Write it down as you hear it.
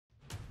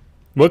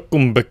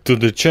Welcome back to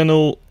the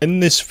channel.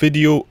 In this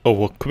video I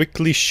will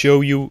quickly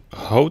show you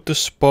how to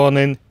spawn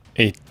in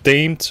a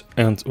tamed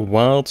and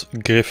wild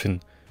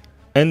griffin.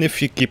 And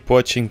if you keep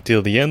watching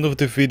till the end of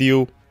the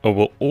video, I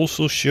will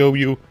also show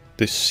you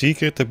the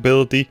secret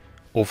ability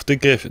of the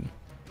griffin.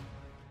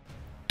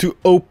 To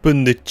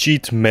open the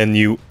cheat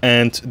menu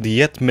and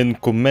the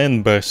admin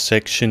command bar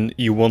section,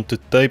 you want to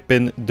type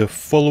in the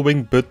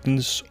following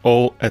buttons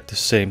all at the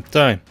same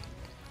time.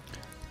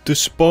 To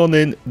spawn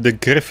in the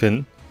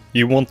griffin,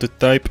 you want to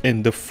type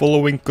in the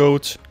following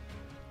codes: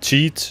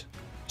 cheat,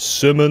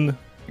 summon,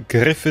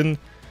 griffin,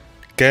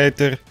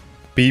 kiter,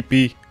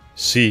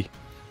 ppc.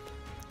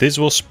 This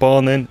will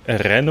spawn in a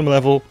random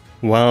level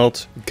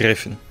wild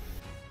griffin.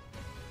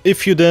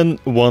 If you then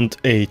want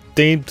a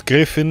tamed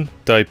griffin,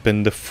 type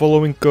in the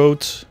following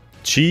codes: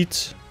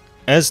 cheat,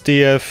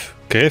 sdf,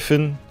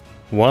 griffin,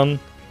 1,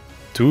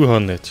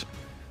 200.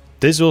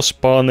 This will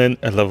spawn in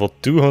a level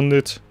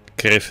 200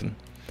 griffin.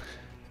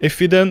 If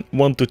you then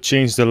want to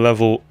change the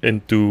level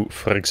into,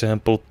 for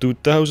example,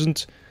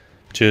 2000,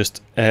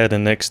 just add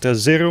an extra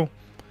 0.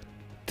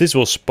 This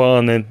will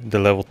spawn in the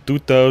level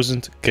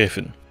 2000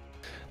 griffin.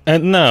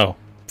 And now,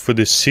 for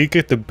the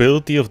secret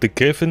ability of the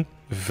griffin,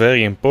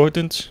 very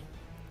important.